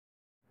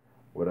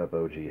What up,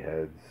 OG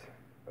heads?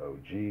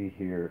 OG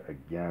here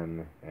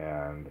again,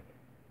 and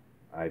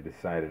I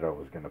decided I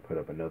was going to put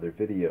up another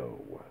video.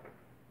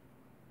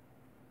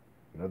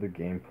 Another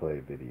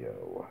gameplay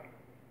video.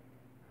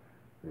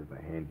 Here's my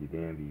handy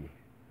dandy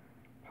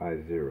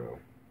Pi Zero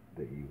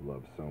that you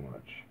love so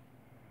much.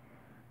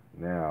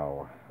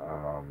 Now,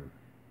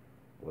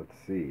 let's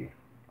see.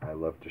 I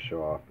love to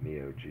show off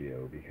Neo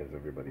Geo because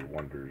everybody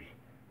wonders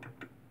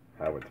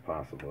how it's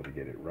possible to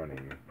get it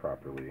running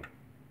properly.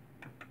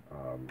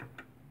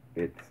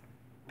 It's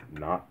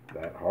not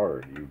that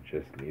hard. You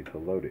just need to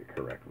load it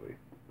correctly.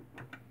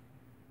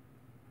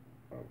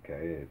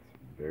 Okay, it's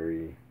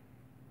very,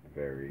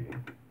 very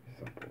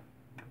simple.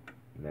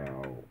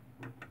 Now,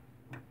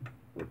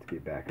 let's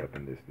get back up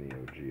in this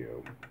Neo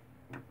Geo.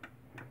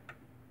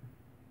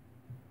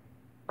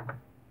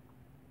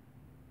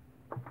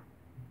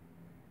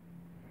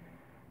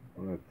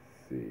 Let's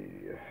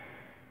see.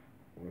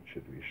 What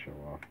should we show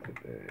off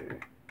today?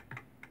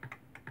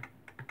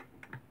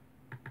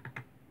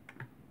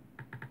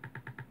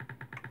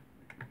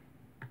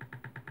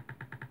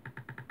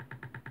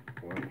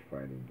 One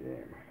fighting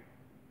game.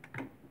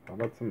 How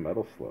about some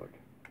Metal Slug?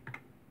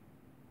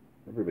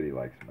 Everybody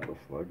likes Metal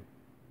Slug.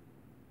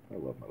 I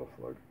love Metal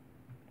Slug.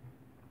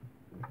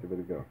 Let's give it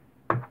a go.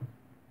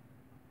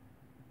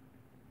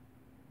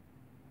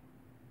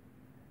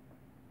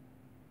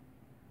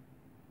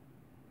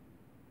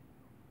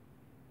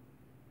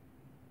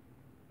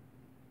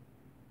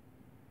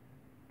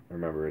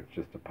 Remember, it's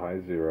just a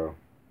Pi Zero.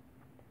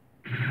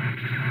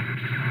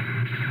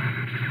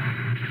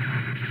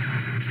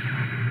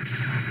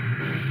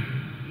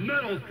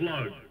 Metal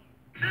Slug X!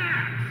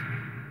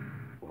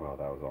 Wow,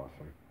 that was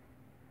awesome.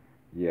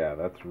 Yeah,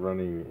 that's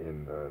running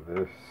in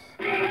this.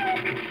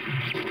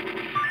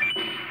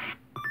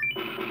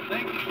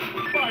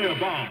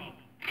 Firebomb!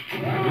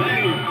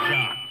 Blade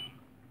shot!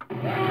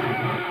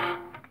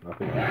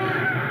 Nothing else.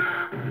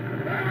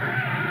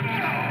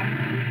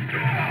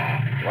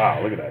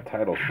 Wow, look at that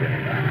title screen.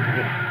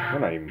 We're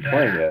not even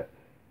playing yet.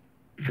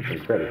 Put some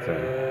credits in.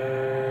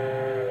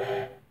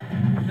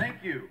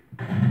 Thank you.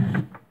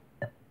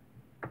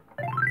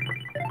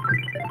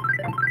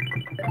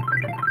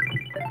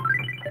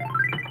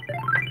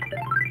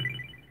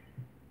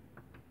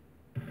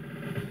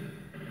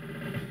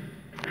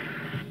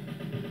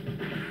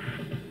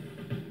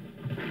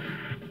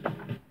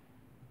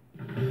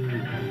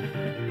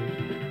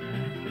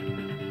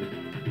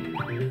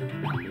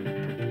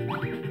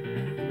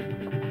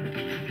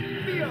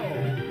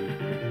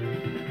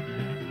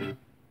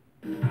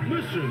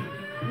 Mission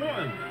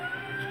 1,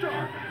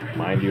 start.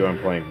 Mind you, I'm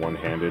playing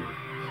one-handed,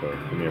 so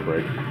give me a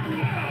break.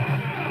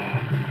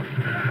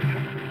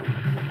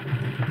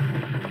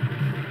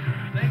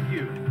 Thank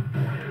you.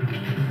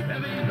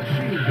 Heavy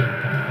machine gun.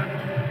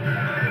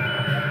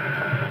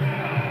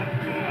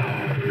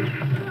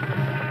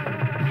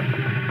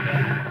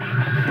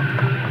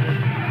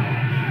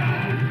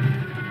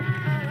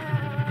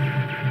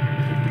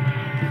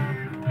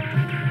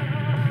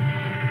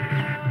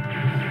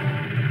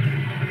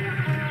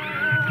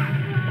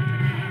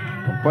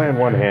 I'm playing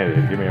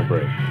one-handed, give me a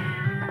break.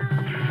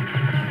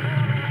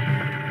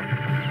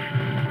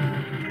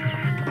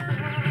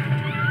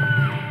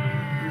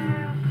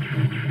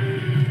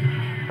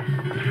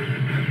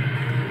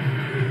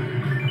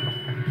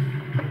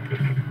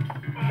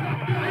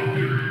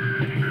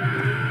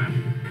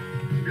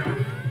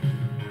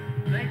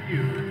 Thank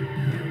you.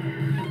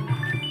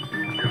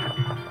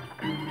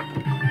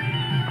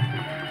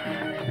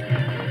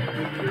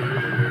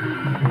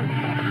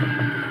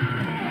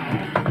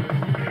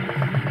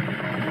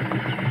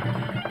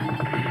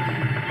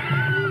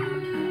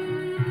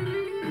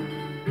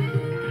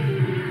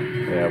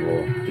 Yeah,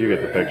 well, you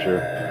get the picture.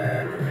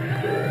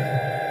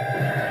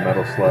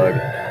 Metal Slug X.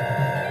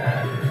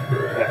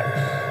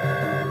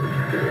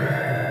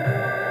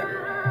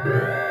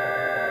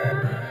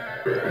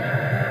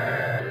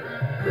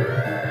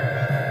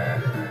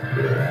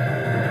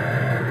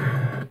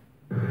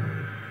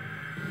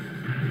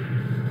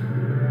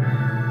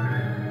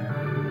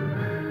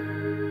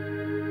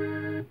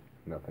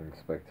 Nothing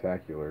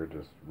spectacular,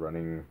 just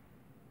running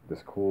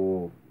this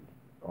cool,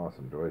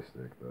 awesome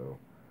joystick though.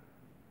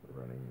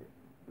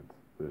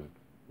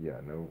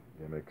 There's no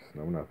gimmicks,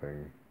 no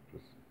nothing,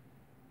 just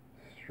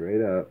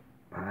straight up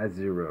Pi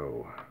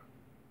Zero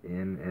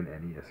in an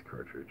NES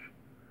cartridge.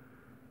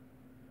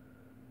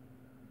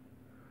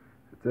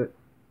 That's it.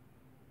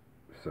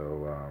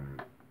 So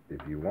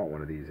if you want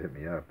one of these, hit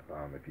me up.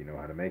 If you know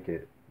how to make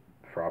it,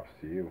 props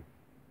to you,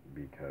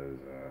 because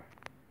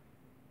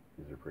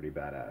these are pretty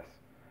badass.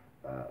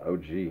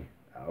 OG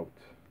out.